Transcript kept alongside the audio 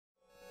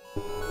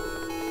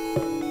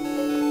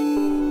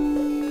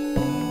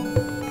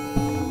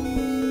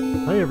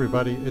Hey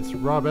everybody, it's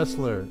Rob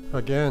Essler.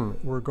 Again,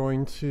 we're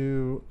going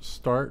to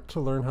start to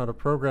learn how to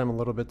program a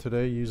little bit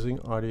today using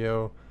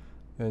audio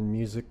and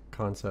music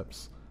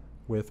concepts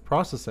with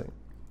processing.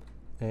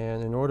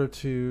 And in order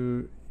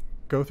to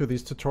go through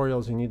these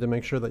tutorials, you need to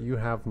make sure that you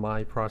have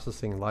my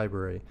processing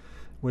library,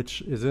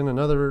 which is in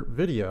another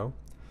video.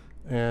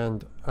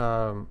 And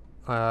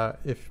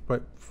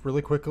but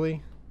really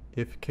quickly,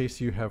 in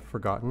case you have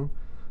forgotten,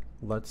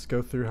 let's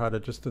go through how to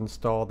just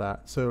install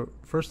that. So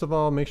first of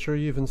all, make sure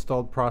you've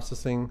installed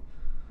processing.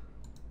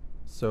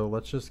 So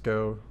let's just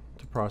go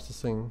to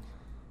processing.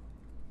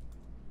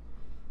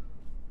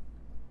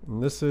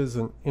 And this is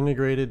an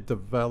integrated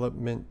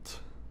development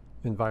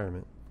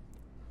environment,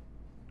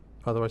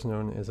 otherwise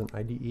known as an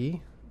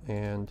IDE.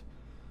 And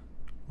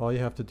all you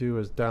have to do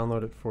is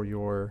download it for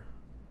your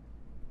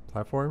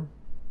platform.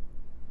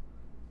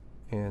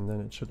 And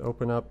then it should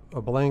open up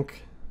a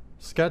blank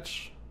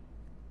sketch.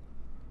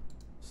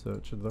 So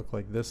it should look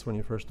like this when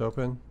you first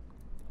open.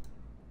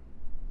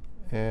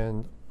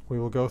 And we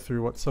will go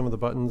through what some of the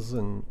buttons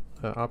and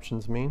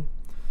options mean.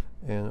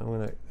 And I'm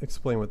going to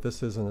explain what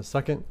this is in a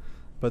second.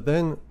 But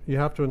then you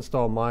have to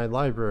install my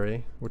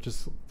library, which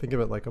is, think of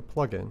it like a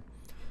plugin.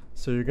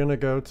 So you're going to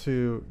go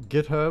to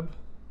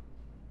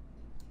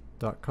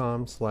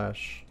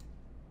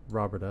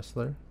github.com/Robert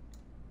Essler,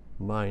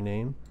 my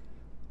name.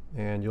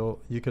 And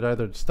you could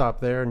either stop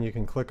there and you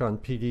can click on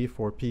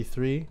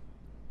Pd4P3,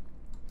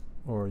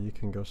 or you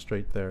can go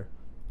straight there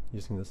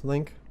using this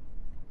link.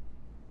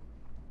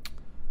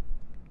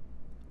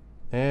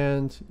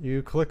 And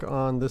you click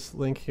on this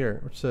link here,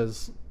 which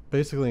says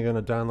basically you're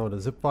going to download a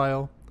zip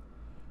file.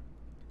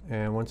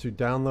 And once you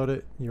download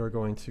it, you're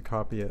going to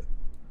copy it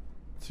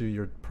to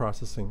your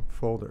processing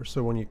folder.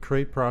 So when you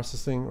create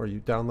processing or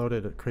you download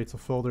it, it creates a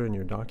folder in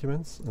your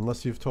documents,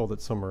 unless you've told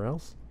it somewhere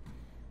else.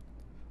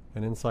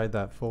 And inside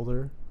that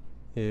folder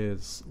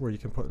is where you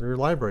can put your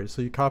library.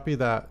 So you copy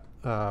that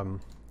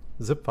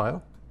zip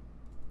file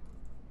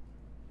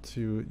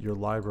to your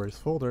libraries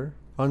folder,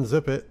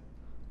 unzip it,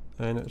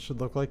 and it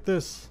should look like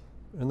this.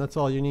 And that's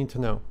all you need to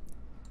know.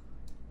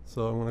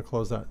 So I'm going to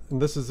close that.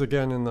 And this is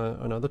again in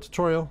another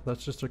tutorial.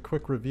 That's just a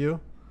quick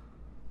review.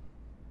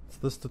 It's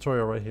this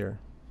tutorial right here,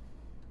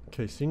 in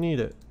case you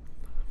need it.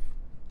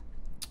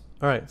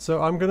 Alright,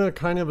 so I'm going to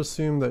kind of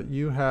assume that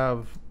you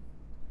have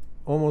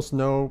almost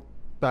no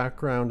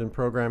background in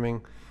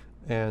programming,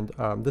 and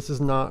this is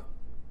not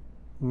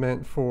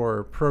meant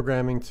for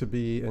programming to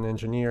be an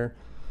engineer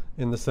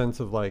in the sense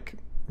of like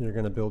you're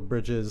going to build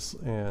bridges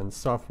and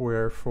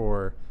software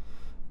for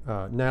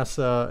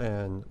NASA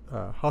and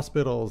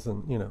hospitals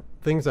and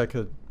things that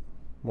could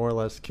more or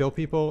less kill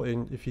people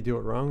if you do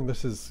it wrong.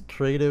 This is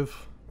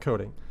creative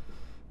coding.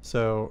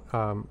 So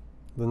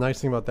the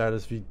nice thing about that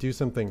is if you do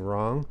something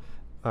wrong,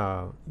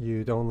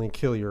 you'd only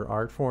kill your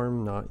art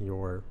form, not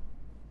your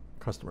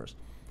customers.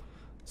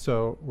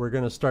 So we're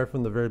going to start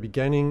from the very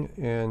beginning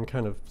and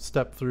kind of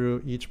step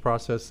through each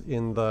process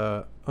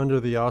under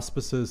the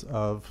auspices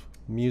of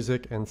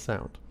music and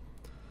sound.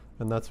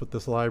 And that's what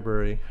this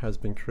library has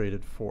been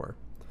created for.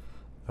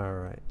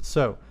 Alright,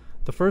 so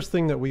the first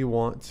thing that we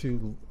want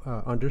to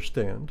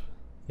understand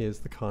is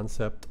the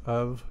concept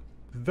of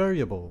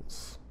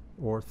variables,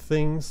 or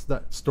things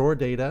that store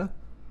data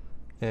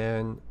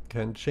and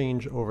can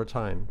change over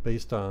time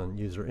based on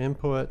user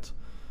input,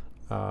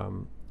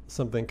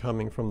 something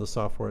coming from the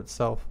software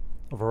itself,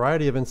 a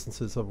variety of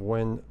instances of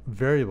when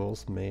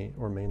variables may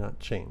or may not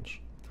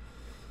change.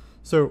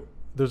 So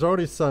there's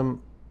already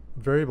some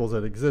variables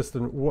that exist,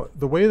 and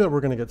the way that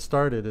we're going to get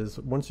started is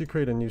once you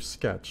create a new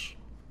sketch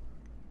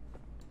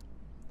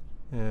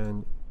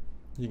and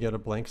you get a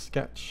blank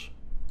sketch,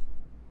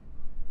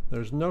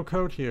 there's no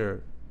code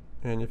here,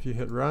 and if you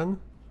hit run,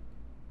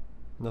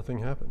 nothing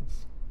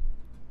happens.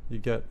 You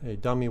get a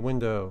dummy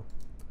window.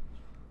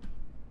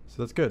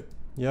 So that's good.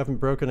 You haven't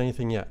broken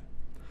anything yet.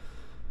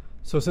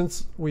 So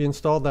since we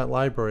installed that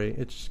library,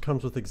 it just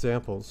comes with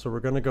examples. So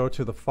we're going to go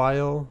to the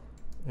file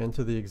and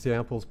to the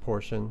examples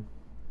portion.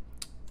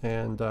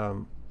 And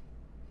the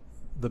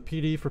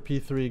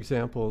Pd4P3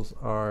 examples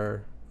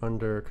are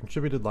under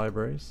contributed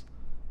libraries.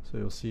 So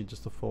you'll see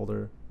just a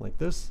folder like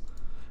this.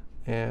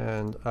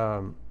 And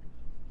I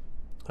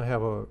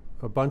have a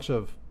bunch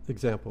of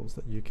examples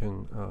that you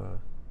can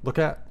look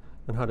at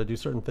and how to do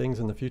certain things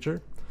in the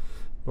future.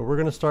 But we're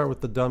going to start with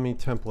the dummy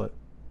template.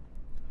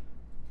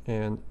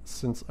 And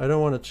since I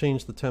don't want to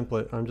change the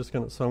template, I'm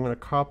going to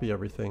copy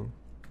everything.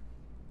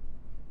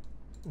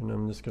 And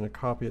I'm just going to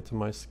copy it to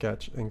my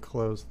sketch and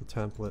close the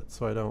template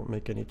so I don't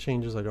make any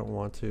changes I don't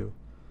want to.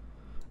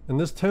 And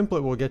this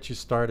template will get you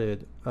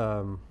started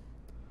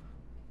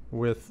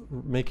with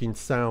making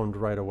sound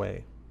right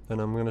away. And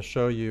I'm going to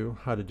show you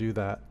how to do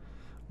that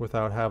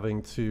without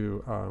having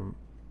to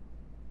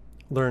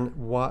learn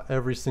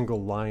every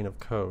single line of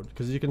code.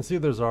 Because you can see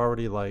there's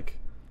already like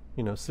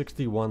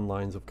 61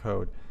 lines of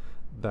code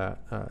that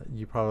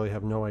you probably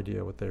have no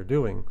idea what they're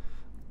doing,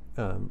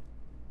 and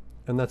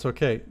that's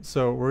okay.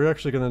 So we're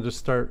actually going to just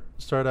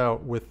start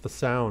out with the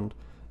sound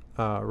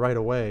right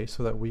away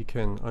so that we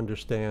can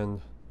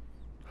understand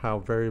how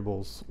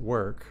variables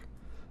work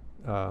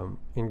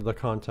in the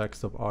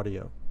context of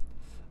audio.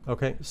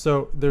 Okay,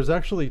 so there's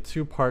actually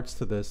two parts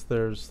to this.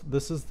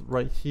 This is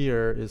right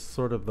here is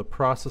sort of the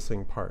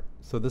processing part.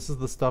 So this is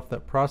the stuff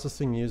that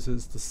processing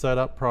uses to set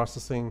up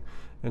processing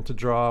and to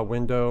draw a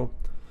window.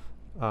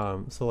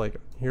 So like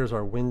here's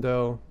our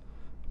window.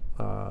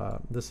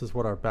 This is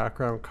what our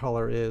background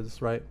color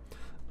is, right?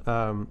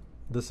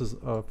 This is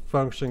a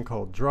function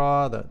called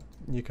draw that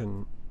you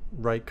can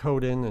write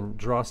code in and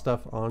draw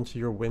stuff onto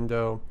your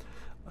window.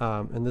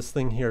 And this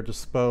thing here,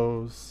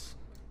 dispose,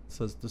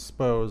 says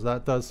dispose,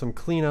 that does some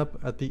cleanup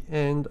at the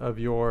end of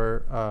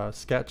your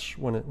sketch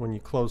when you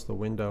close the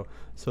window,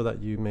 so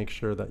that you make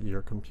sure that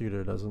your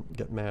computer doesn't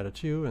get mad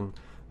at you and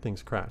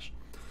things crash.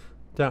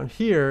 Down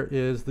here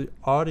is the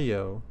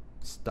audio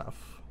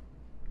stuff.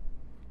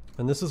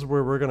 And this is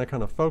where we're going to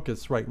kind of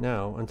focus right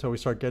now until we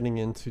start getting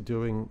into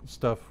doing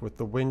stuff with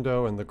the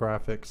window and the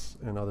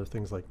graphics and other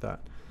things like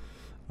that.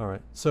 All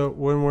right, so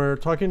when we're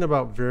talking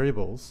about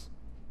variables,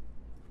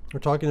 we're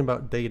talking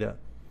about data.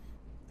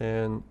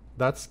 And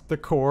that's the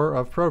core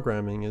of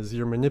programming, is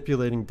you're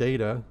manipulating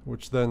data,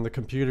 which then the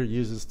computer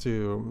uses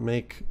to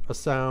make a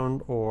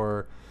sound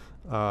or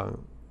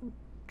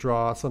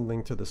draw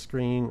something to the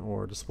screen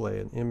or display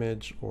an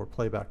image or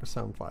play back a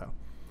sound file.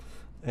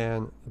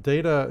 And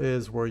data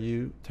is where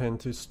you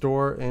tend to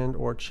store and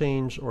or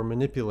change or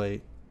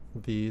manipulate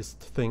these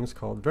things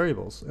called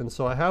variables. And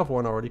so I have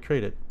one already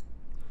created.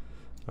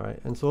 All right,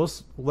 and so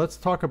let's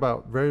talk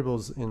about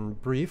variables in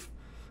brief.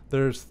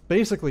 There's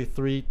basically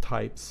three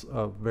types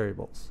of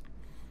variables.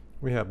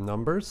 We have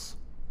numbers,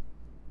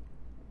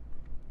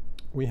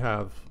 we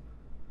have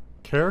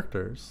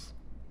characters,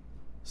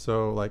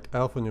 so like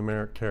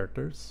alphanumeric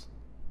characters,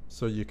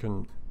 so you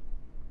can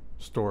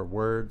store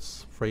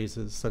words,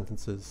 phrases,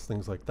 sentences,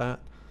 things like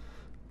that.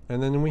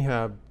 And then we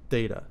have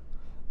data.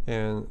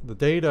 And the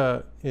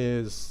data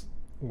is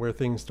where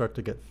things start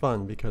to get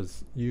fun,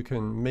 because you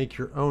can make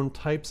your own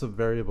types of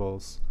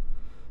variables,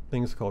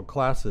 things called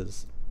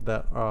classes,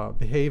 that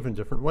behave in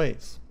different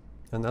ways.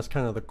 And that's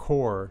kind of the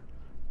core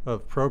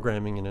of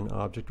programming in an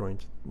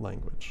object-oriented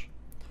language.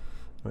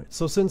 All right,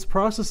 so since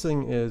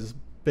processing is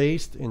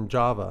based in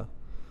Java,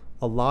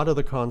 a lot of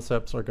the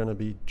concepts are going to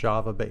be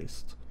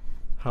Java-based.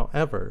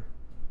 However,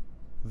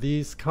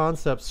 these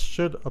concepts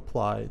should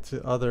apply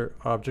to other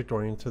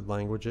object-oriented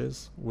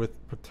languages with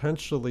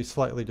potentially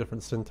slightly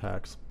different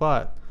syntax.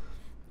 But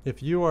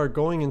if you are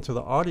going into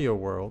the audio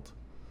world,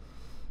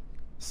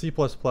 C++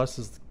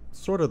 is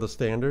sort of the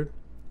standard,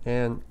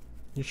 and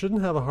you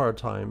shouldn't have a hard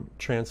time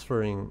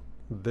transferring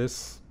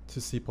this to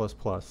C++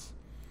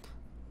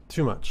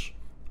 too much.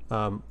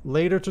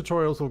 Later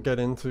tutorials will get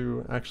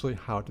into actually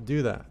how to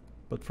do that.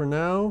 But for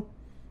now,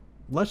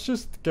 let's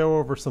just go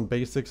over some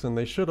basics, and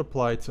they should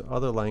apply to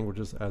other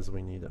languages as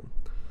we need them.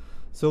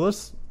 So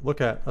let's look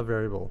at a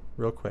variable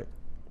real quick.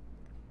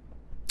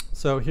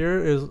 So here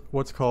is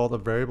what's called a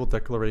variable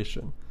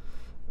declaration.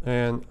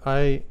 And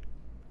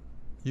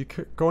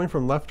going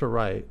from left to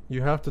right,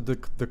 you have to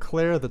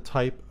declare the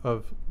type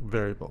of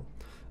variable.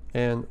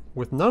 And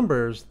with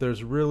numbers,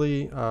 there's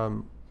really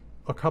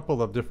a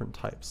couple of different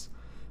types.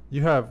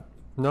 You have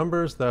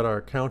numbers that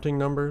are counting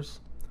numbers,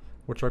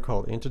 which are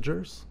called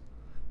integers.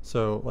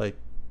 So like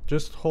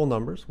just whole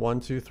numbers, 1,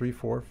 2, 3,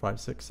 4, 5,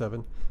 6,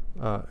 7,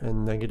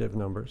 and negative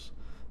numbers.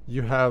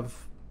 You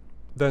have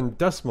then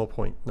decimal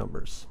point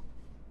numbers.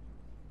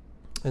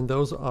 And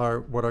those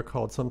are what are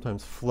called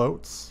sometimes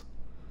floats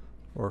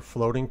or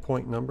floating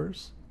point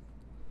numbers.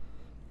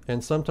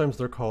 And sometimes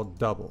they're called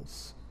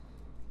doubles.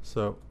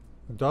 So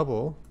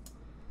double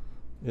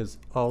is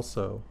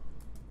also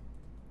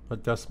a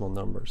decimal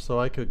number. So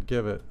I could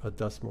give it a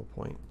decimal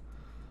point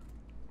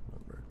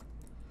number.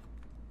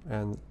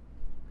 And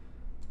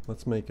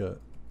let's make a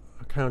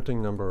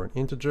counting number an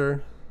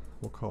integer.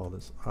 We'll call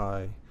this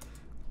I.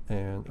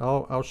 And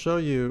I'll show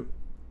you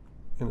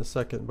in a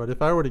second, but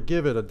if I were to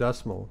give it a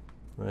decimal,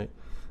 right,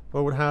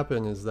 what would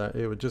happen is that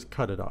it would just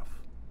cut it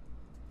off.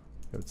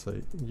 It would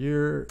say,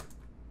 you're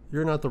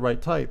not the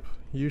right type.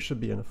 You should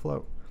be in a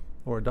float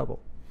or a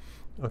double.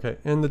 Okay,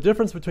 and the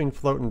difference between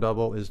float and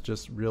double is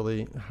just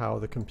really how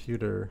the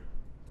computer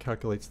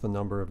calculates the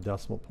number of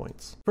decimal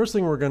points. First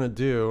thing we're going to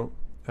do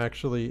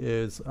actually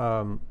is,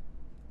 all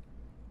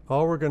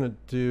we're going to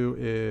do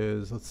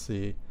is, let's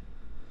see,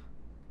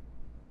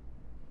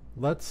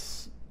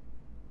 let's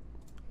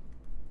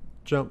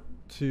jump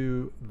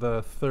to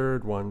the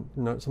third one,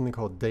 something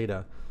called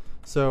data.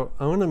 So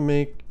I'm going to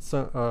make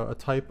a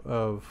type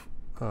of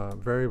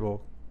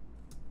variable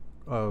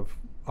of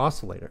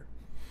oscillator.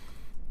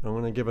 I'm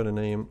going to give it a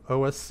name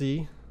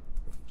OSC,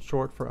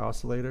 short for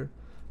oscillator,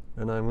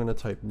 and I'm going to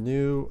type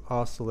new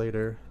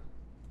oscillator,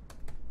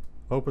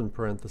 open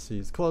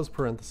parentheses, close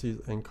parentheses,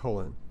 and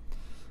colon.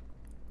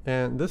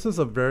 And this is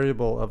a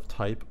variable of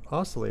type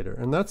oscillator,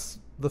 and that's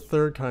the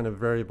third kind of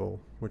variable,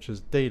 which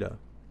is data.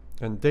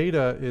 And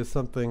data is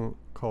something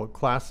called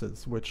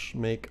classes, which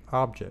make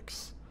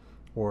objects,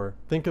 or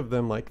think of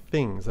them like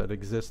things that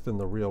exist in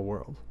the real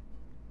world.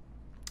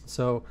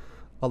 So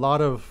a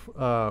lot of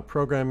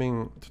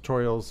programming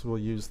tutorials will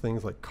use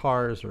things like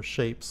cars or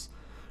shapes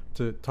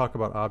to talk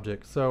about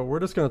objects. So we're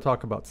just going to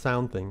talk about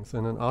sound things,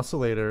 and an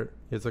oscillator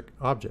is an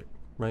object,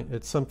 right?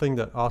 It's something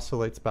that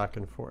oscillates back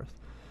and forth.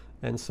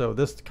 And so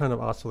this kind of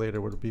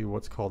oscillator would be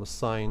what's called a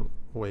sine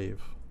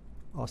wave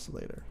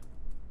oscillator.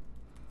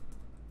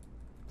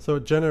 So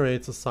it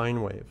generates a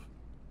sine wave.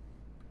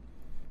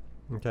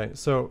 Okay,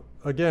 so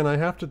again, I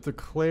have to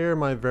declare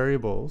my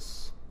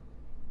variables,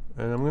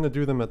 and I'm going to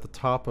do them at the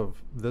top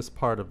of this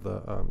part of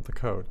the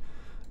code.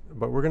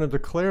 But we're going to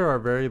declare our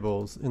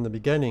variables in the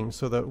beginning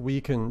so that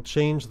we can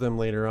change them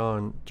later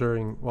on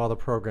while the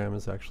program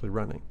is actually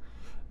running.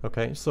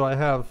 Okay, so I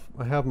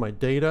have my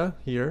data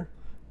here.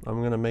 I'm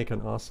going to make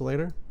an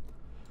oscillator.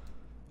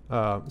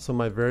 So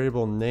my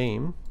variable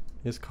name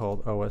is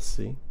called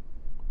OSC.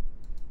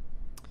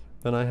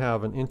 Then I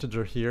have an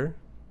integer here,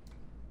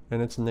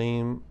 and its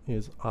name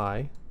is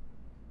I,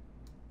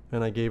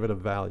 and I gave it a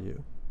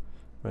value,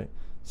 right?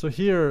 So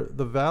here,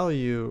 the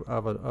value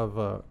of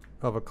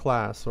a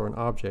class or an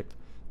object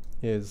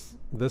is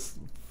this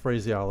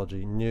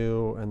phraseology,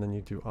 new, and then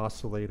you do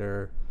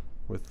oscillator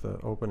with the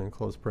open and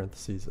close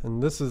parentheses.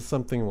 And this is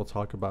something we'll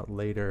talk about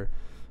later.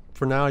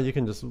 For now, you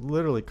can just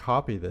literally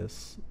copy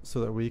this so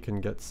that we can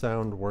get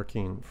sound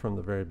working from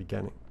the very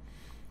beginning.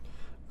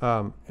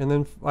 And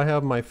then I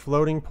have my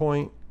floating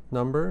point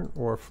number,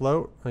 or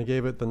float. I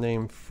gave it the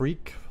name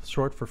freq,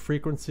 short for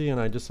frequency, and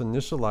I just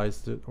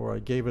initialized it, or I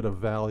gave it a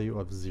value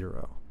of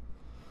 0.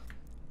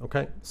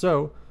 Okay,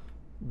 so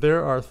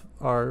there are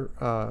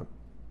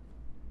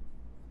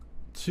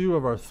two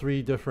of our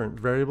three different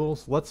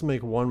variables. Let's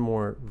make one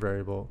more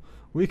variable.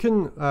 We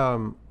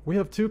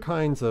have two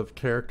kinds of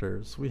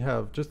characters. We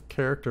have just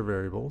character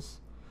variables,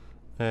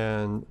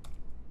 and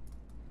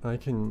I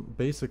can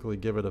basically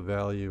give it a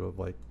value of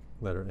like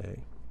letter A.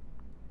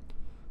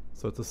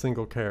 So it's a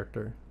single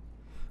character.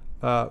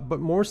 But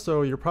more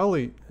so, you're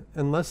probably,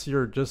 unless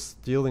you're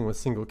just dealing with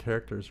single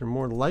characters, you're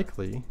more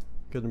likely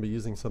going to be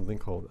using something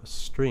called a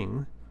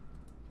string.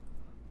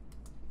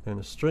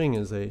 And a string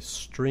is a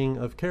string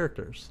of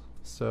characters.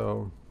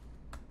 So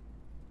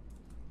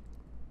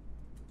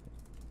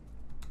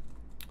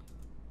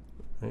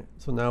right,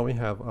 so now we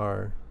have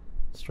our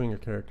string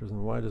of characters,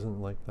 and why doesn't it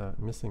like that?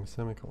 Missing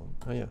semicolon.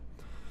 Oh yeah.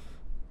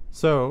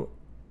 So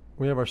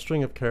we have our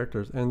string of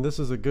characters, and this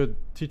is a good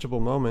teachable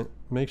moment.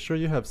 Make sure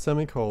you have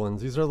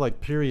semicolons. These are like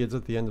periods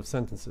at the end of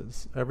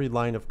sentences. Every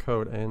line of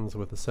code ends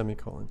with a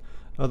semicolon.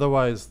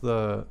 Otherwise,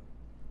 the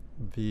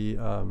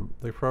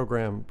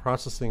program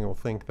processing will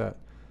think that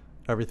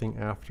everything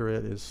after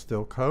it is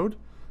still code,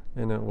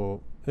 and it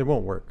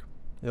won't work.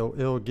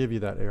 It'll give you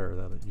that error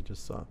that you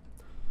just saw.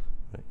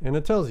 Right. And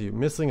it tells you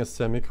missing a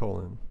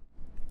semicolon.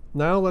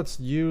 Now let's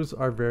use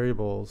our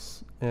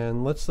variables,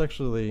 and let's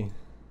actually,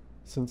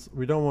 since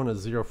we don't want a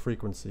zero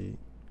frequency,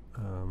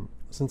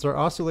 since our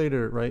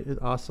oscillator, right,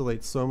 it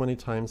oscillates so many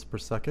times per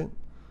second,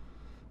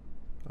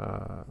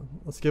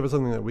 let's give it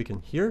something that we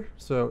can hear.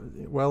 So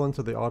well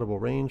into the audible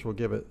range, we'll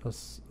give it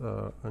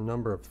a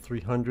number of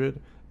 300,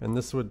 and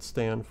this would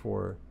stand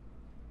for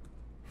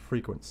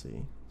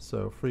frequency.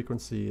 So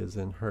frequency is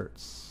in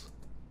hertz.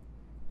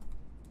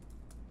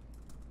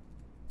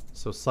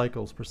 So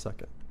cycles per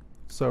second.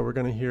 So we're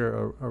going to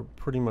hear a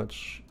pretty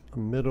much a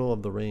middle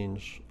of the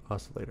range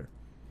oscillator.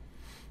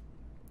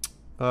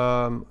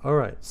 All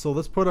right, so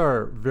let's put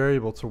our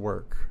variable to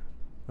work.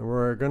 And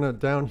we're going to,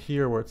 down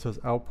here where it says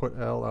output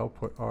L,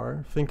 output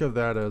R, think of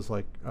that as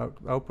like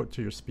output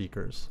to your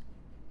speakers.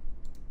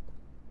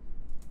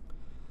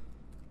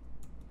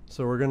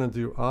 So we're going to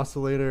do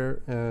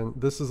oscillator, and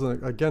this is,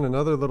 again,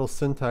 another little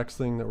syntax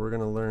thing that we're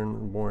going to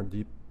learn more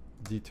in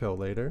detail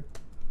later.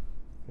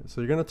 Okay, so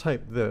you're going to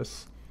type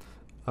this,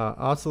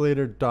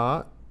 oscillator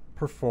dot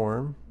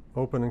perform,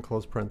 open and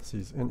close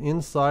parentheses. And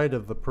inside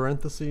of the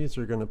parentheses,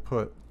 you're going to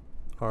put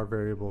our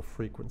variable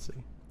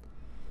frequency.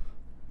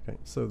 Okay,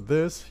 so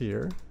this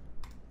here,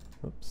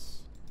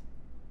 oops,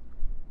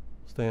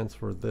 stands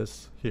for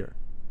this here.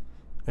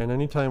 And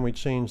anytime we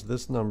change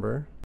this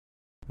number,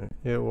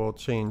 it will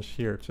change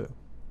here too.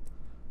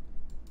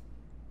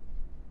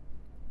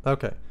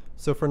 Okay,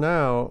 so for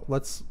now,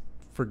 let's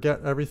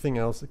forget everything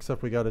else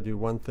except we got to do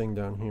one thing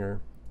down here.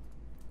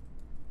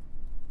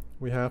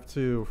 We have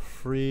to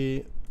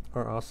free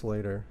our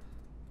oscillator,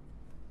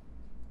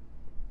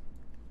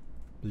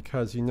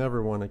 because you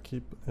never want to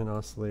keep an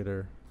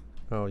oscillator.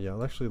 Oh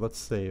yeah, actually let's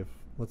save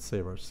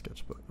our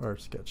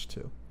sketch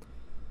too.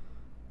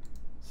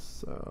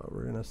 So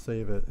we're gonna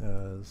save it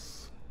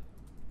as,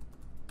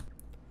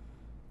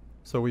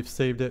 so we've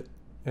saved it,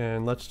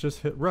 and let's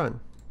just hit run.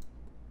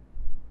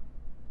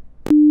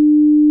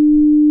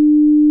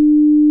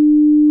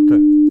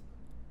 Okay,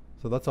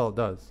 so that's all it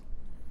does,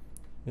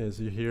 is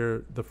you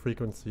hear the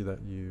frequency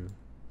that you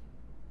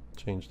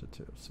changed it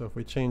to. So if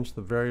we change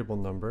the variable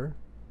number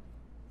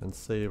and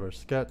save our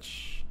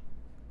sketch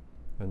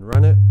and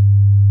run it,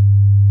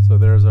 so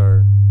there's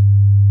our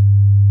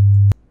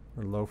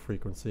low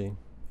frequency,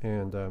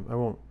 and I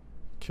won't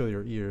kill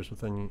your ears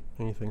with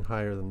anything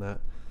higher than that.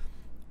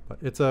 But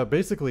it's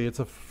basically it's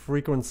a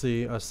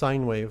frequency, a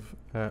sine wave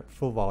at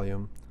full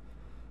volume,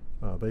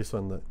 based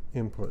on the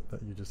input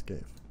that you just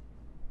gave.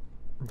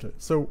 Okay,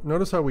 so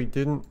notice how we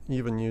didn't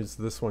even use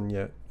this one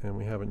yet, and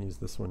we haven't used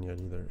this one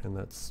yet either, and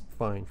that's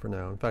fine for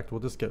now. In fact,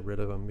 we'll just get rid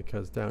of them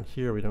because down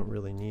here we don't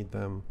really need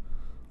them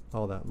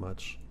all that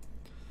much.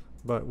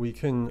 But we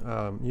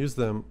can use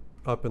them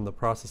up in the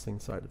processing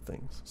side of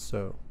things.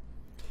 So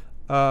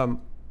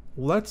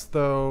let's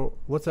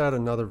add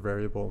another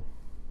variable,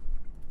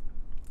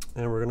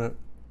 and we're gonna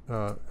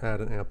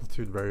add an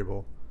amplitude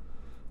variable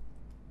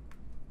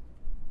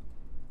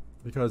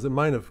because it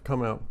might have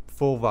come out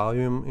full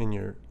volume in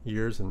your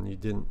ears and you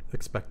didn't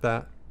expect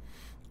that.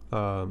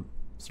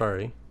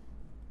 Sorry.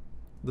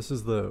 This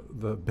is the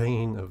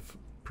bane of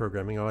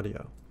programming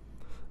audio.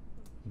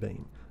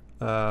 Bane.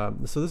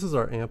 So this is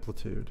our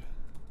amplitude.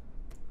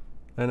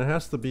 And it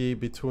has to be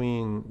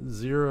between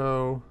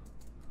 0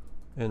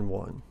 and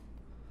 1.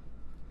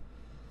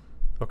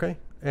 Okay?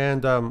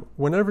 And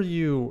whenever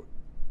you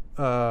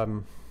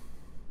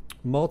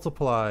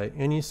multiply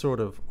any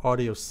sort of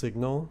audio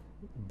signal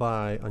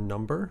by a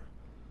number,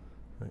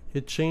 right,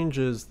 it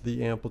changes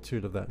the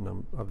amplitude of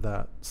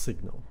that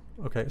signal.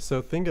 Okay,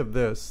 so think of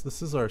this.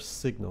 This is our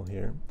signal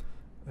here,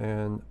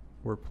 and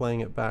we're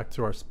playing it back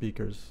to our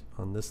speakers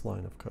on this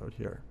line of code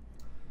here.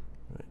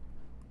 Right.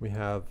 We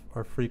have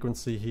our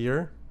frequency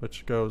here,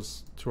 which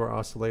goes to our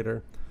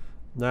oscillator.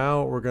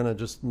 Now we're going to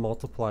just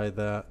multiply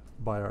that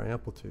by our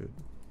amplitude.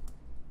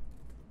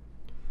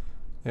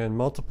 And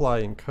multiply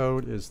in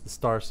code is the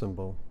star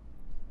symbol,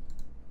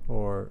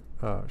 or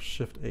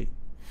shift 8.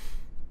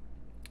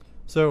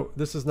 So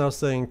this is now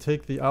saying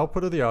take the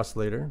output of the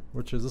oscillator,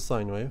 which is a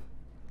sine wave,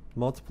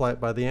 multiply it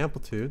by the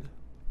amplitude,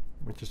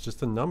 which is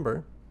just a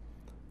number,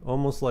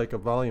 almost like a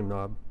volume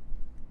knob,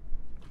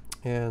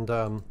 and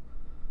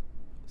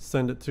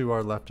send it to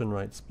our left and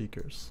right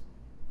speakers.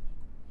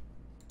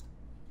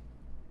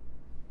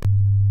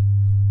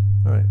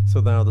 Alright, so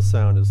now the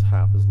sound is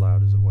half as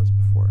loud as it was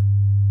before,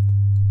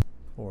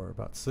 or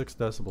about 6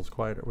 decibels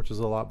quieter, which is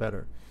a lot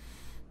better.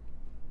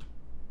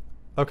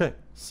 Okay,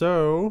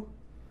 so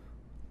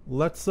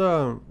let's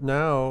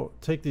now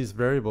take these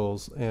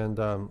variables and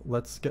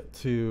let's get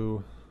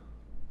to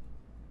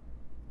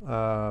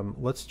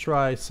let's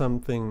try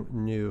something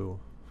new.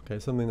 Okay,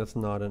 something that's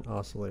not an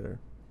oscillator.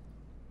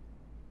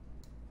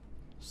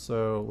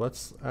 So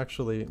let's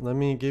actually, let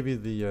me give you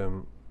the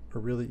a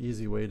really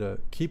easy way to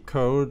keep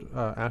code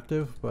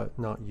active but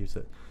not use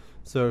it.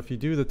 So if you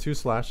do the 2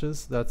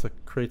 slashes, that's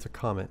creates a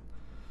comment.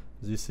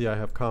 As you see, I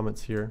have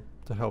comments here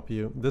to help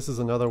you. This is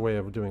another way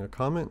of doing a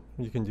comment.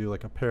 You can do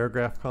like a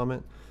paragraph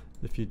comment.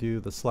 If you do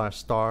the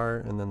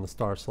 /* and then the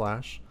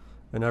 //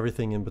 and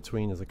everything in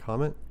between is a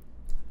comment.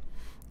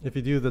 If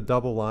you do the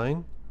double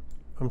line,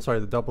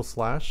 the double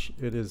slash,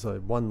 it is a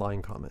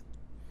 1-line comment.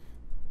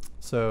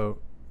 So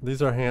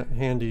these are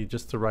handy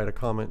just to write a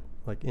comment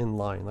like in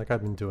line, like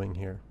I've been doing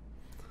here.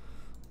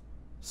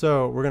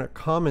 So we're going to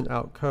comment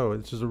out code,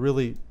 which is a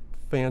really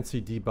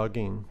fancy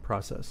debugging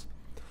process.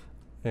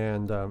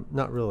 And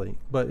not really,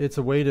 but it's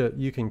a way to,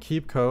 you can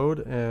keep code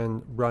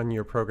and run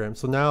your program.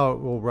 So now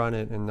we'll run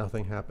it and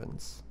nothing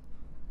happens,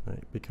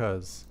 right?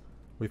 Because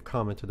we've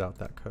commented out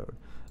that code.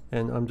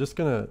 And I'm just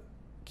gonna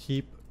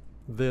keep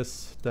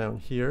this down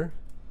here.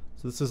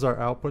 So this is our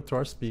output to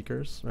our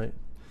speakers, right?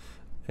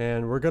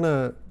 And we're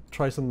gonna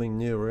try something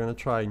new. We're gonna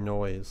try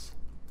noise.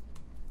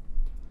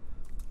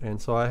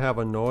 And so I have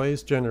a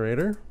noise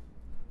generator,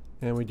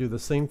 and we do the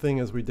same thing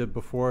as we did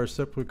before,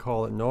 except we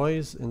call it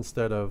noise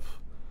instead of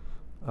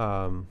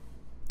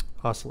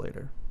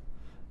oscillator.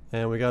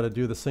 And we got to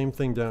do the same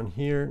thing down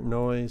here,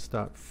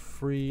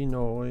 noise.free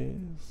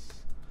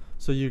noise.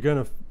 So you're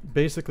going to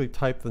basically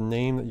type the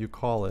name that you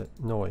call it,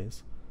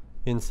 noise,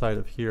 inside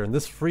of here, and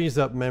this frees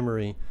up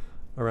memory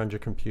around your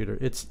computer.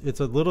 It's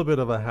a little bit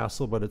of a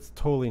hassle, but it's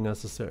totally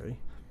necessary.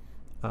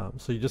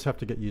 So you just have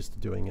to get used to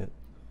doing it.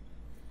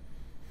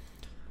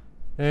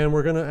 And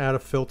we're going to add a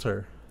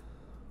filter,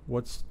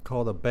 what's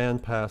called a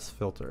bandpass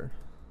filter.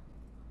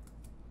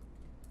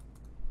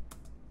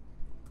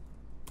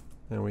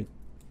 And we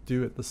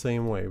do it the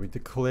same way. We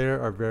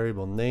declare our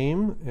variable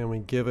name and we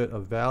give it a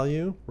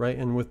value, right?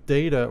 And with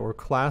data or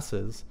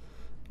classes,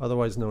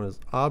 otherwise known as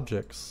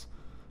objects,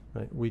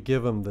 right? We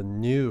give them the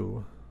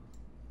new,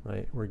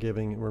 right?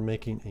 We're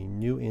making a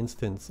new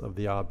instance of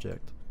the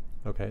object.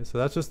 Okay, so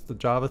that's just the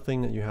Java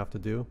thing that you have to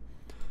do.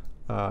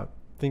 I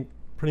think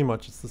pretty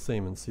much it's the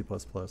same in C++.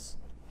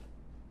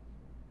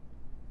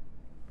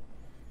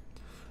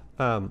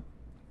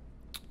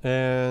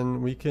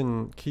 And we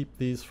can keep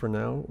these for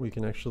now. We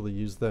can actually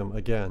use them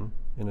again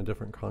in a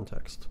different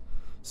context.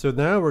 So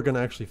now we're going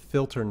to actually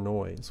filter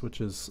noise, which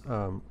is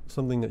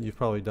something that you've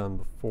probably done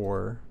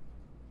before.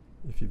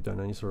 If you've done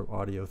any sort of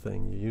audio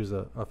thing, you use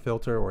a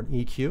filter or an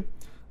EQ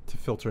to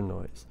filter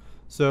noise.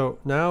 So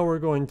now we're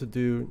going to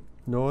do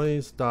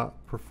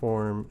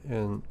noise.perform,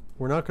 and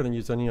we're not going to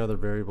use any other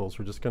variables.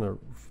 We're just going to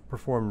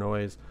perform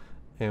noise,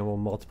 and we'll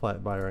multiply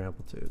it by our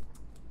amplitude.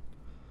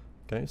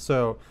 Okay,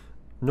 so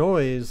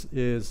noise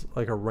is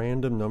like a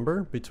random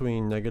number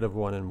between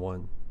 -1 and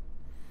 1.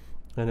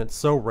 And it's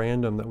so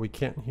random that we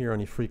can't hear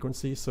any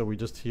frequency, so we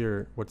just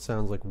hear what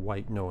sounds like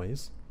white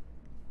noise.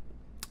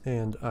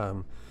 And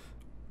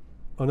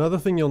Another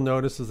thing you'll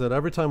notice is that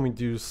every time we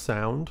do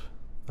sound,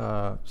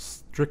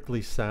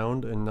 strictly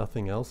sound and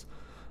nothing else,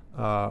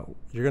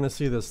 you're going to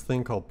see this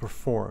thing called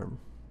perform.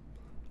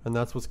 And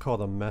that's what's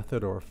called a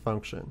method or a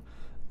function.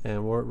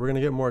 And we're going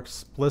to get more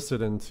explicit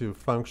into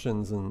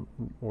functions,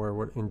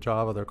 or in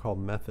Java they're called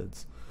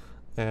methods,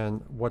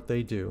 and what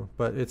they do.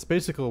 But it's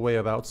basically a way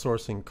of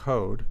outsourcing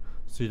code,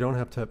 so you don't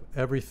have to have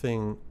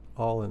everything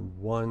all in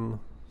one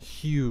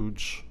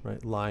huge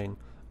line,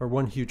 or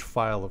one huge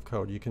file of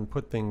code. You can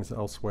put things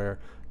elsewhere.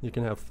 You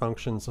can have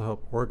functions to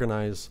help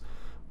organize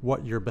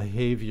what your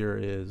behavior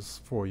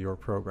is for your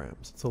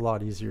programs. It's a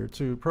lot easier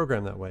to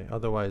program that way.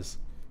 Otherwise,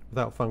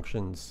 without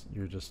functions,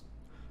 you're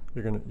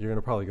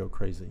gonna probably go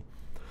crazy.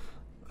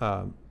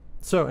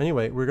 So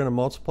anyway, we're going to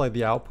multiply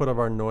the output of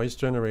our noise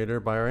generator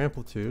by our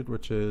amplitude,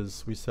 which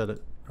is, we set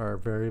it, our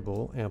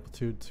variable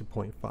amplitude to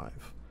 0.5.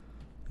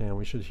 And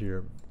we should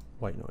hear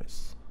white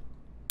noise.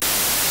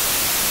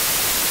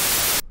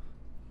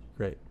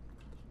 Great.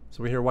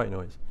 So we hear white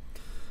noise.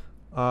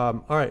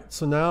 All right,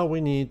 so now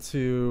we need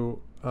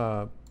to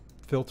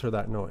filter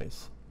that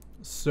noise.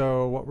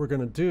 So what we're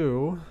going to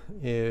do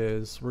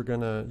is we're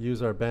going to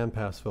use our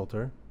bandpass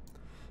filter.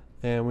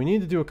 And we need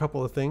to do a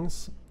couple of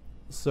things.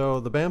 So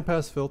the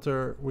bandpass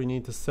filter, we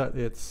need to set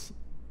its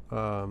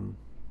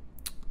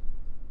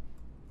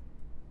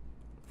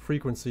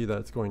frequency that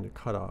it's going to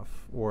cut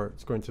off, or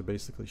it's going to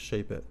basically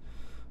shape it.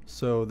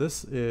 So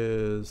this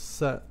is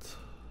set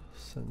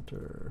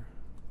center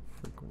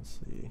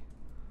frequency.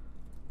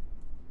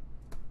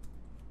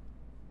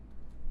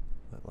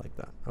 Like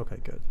that. Okay,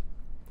 good.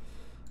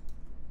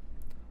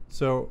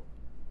 So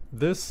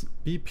this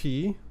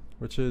BP,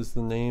 which is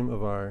the name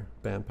of our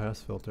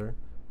bandpass filter,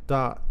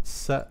 dot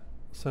set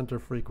center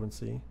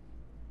frequency.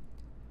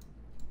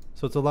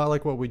 So it's a lot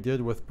like what we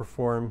did with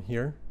perform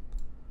here.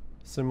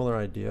 Similar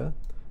idea.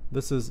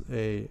 This is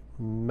a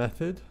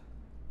method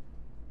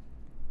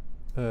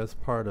as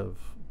part of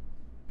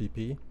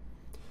BP.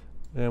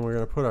 And we're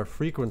going to put our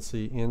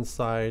frequency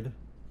inside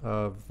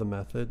of the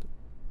method,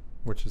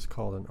 which is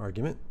called an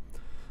argument.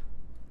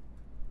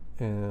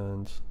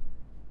 And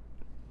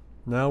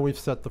now we've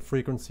set the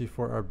frequency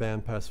for our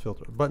bandpass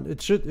filter, but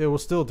it will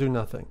still do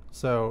nothing.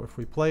 So if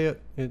we play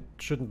it, it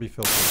shouldn't be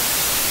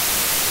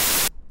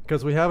filtered,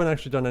 because we haven't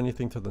actually done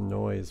anything to the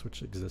noise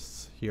which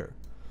exists here.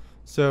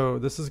 So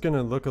this is going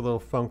to look a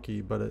little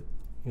funky, but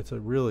it's a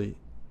really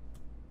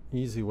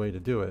easy way to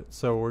do it.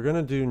 So we're going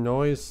to do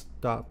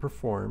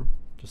noise.perform,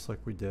 just like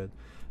we did,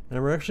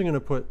 and we're actually going to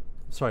put,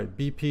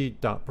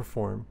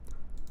 bp.perform,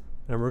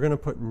 and we're going to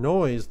put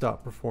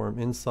noise.perform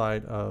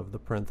inside of the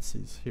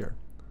parentheses here.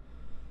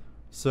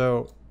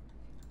 So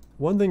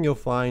one thing you'll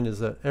find is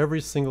that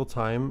every single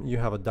time you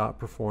have a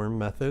 .perform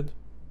method,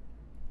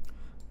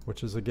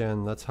 which is,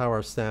 again, that's how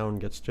our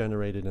sound gets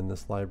generated in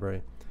this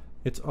library,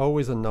 it's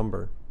always a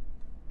number.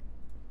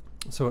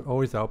 So it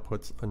always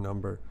outputs a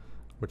number,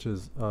 which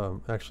is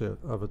actually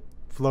of a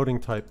floating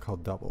type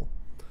called double.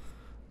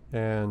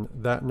 And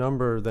that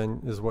number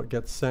then is what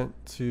gets sent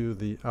to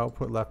the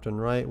output left and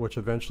right, which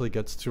eventually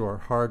gets to our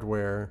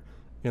hardware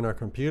in our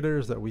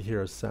computers that we hear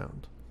as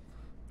sound.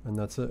 And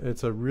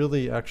it's a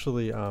really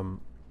actually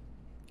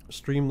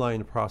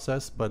streamlined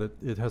process, but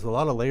it has a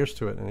lot of layers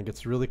to it, and it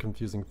gets really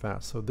confusing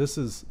fast. So this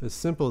is as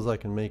simple as I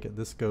can make it.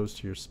 This goes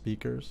to your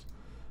speakers.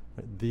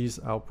 Right?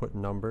 These output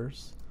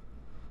numbers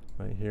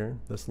right here.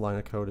 This line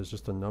of code is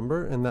just a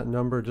number, and that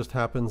number just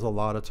happens a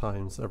lot of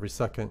times every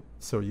second,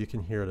 so you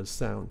can hear it as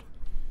sound.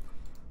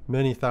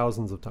 Many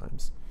thousands of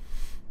times.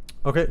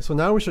 Okay, so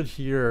now we should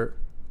hear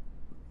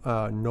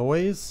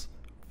noise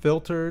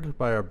filtered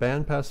by our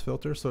bandpass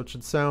filter, so it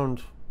should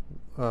sound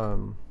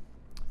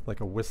like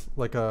a whistle,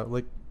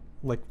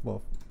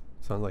 well,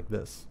 sound like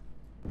this.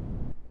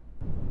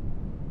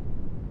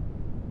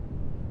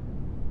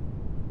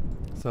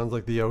 Sounds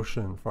like the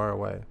ocean far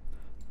away,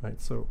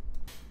 right? So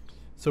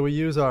we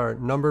use our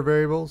number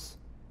variables,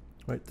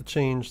 right, to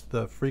change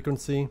the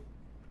frequency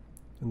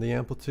and the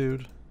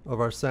amplitude of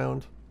our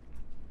sound.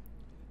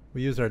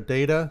 We use our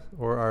data,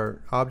 or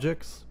our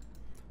objects,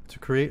 to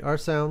create our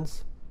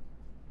sounds,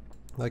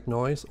 like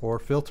noise, or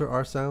filter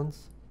our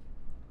sounds,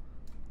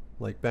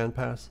 like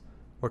bandpass,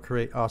 or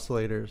create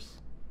oscillators,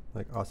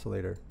 like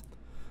oscillator.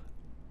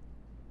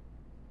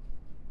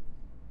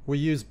 We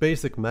use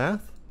basic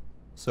math,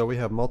 so we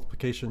have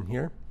multiplication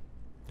here.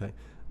 Okay.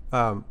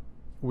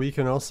 We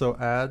can also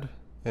add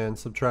and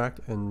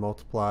subtract and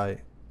multiply,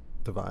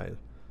 divide.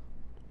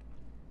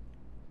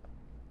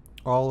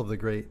 All of the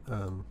great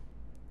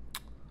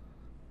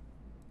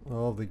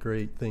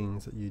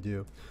things that you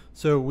do.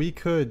 So we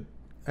could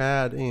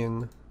add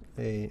in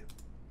a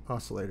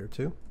oscillator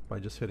too by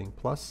just hitting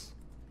plus.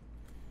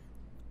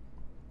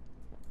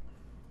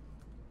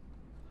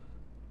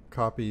 We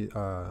copy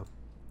our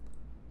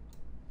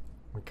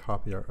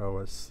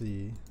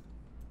OSC,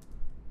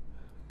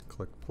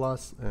 click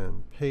plus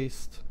and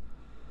paste,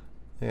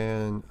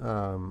 and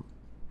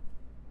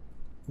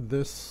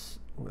this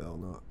will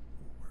not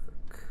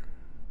work.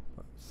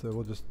 So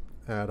we'll just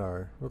add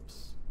our,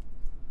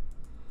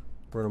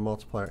 we're going to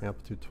multiply our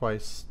amplitude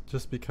twice,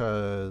 just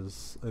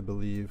because I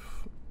believe,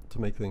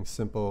 to make things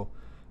simple,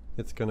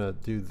 it's going to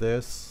do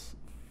this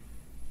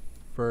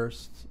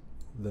first,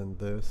 then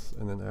this,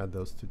 and then add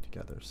those two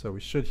together. So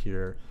we should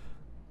hear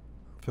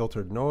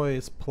filtered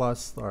noise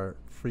plus our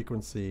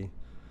frequency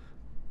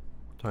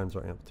times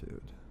our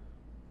amplitude.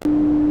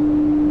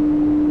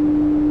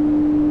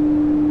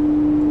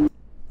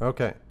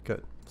 Okay,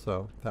 good.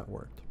 So that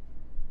worked.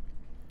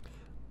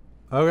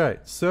 Okay,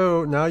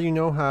 so now you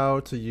know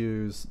how to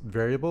use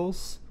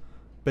variables,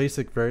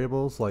 basic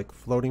variables like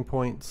floating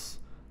points,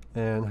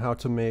 and how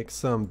to make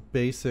some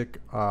basic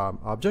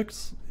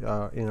objects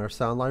in our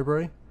sound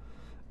library.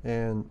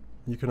 And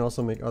you can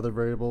also make other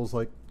variables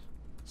like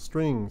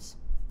strings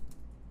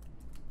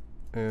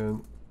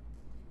and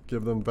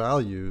give them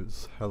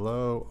values.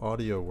 Hello,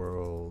 audio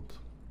world.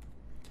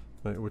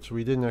 Right, which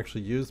we didn't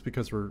actually use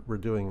because we're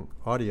doing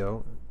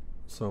audio,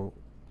 so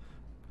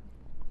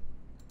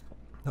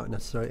not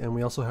necessary. And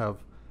we also have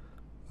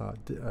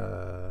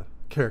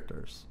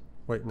characters.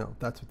 Wait, no,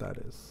 that's what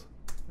that is.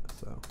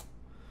 So,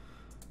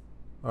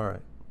 all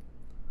right.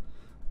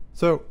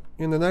 So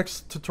in the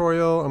next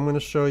tutorial, I'm going to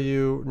show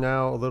you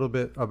now a little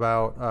bit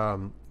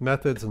about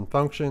methods and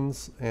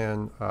functions,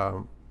 and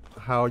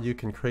how you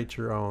can create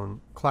your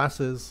own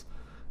classes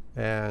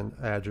and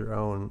add your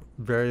own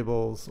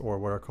variables, or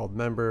what are called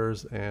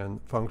members, and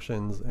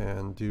functions,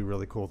 and do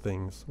really cool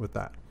things with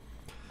that.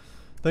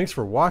 Thanks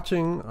for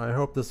watching. I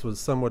hope this was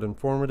somewhat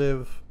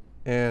informative.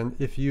 And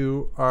if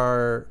you're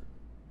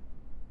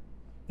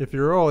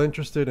all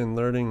interested in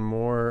learning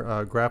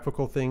more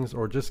graphical things,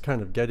 or just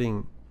kind of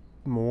getting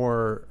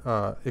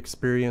more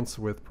experience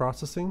with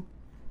processing,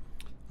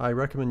 I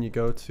recommend you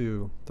go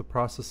to the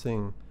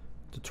processing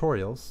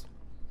tutorials.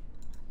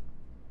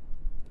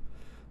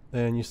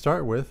 And you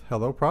start with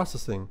Hello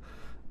Processing.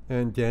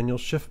 And Daniel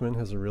Schiffman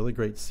has a really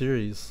great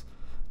series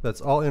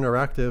that's all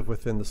interactive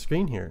within the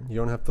screen here. You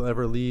don't have to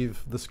ever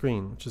leave the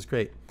screen, which is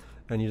great.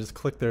 And you just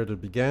click there to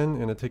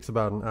begin, and it takes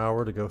about an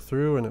hour to go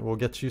through, and it will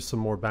get you some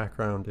more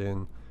background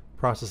in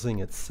processing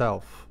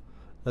itself,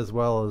 as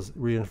well as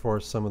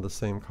reinforce some of the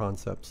same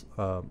concepts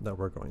that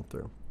we're going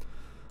through.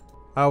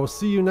 I will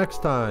see you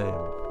next time.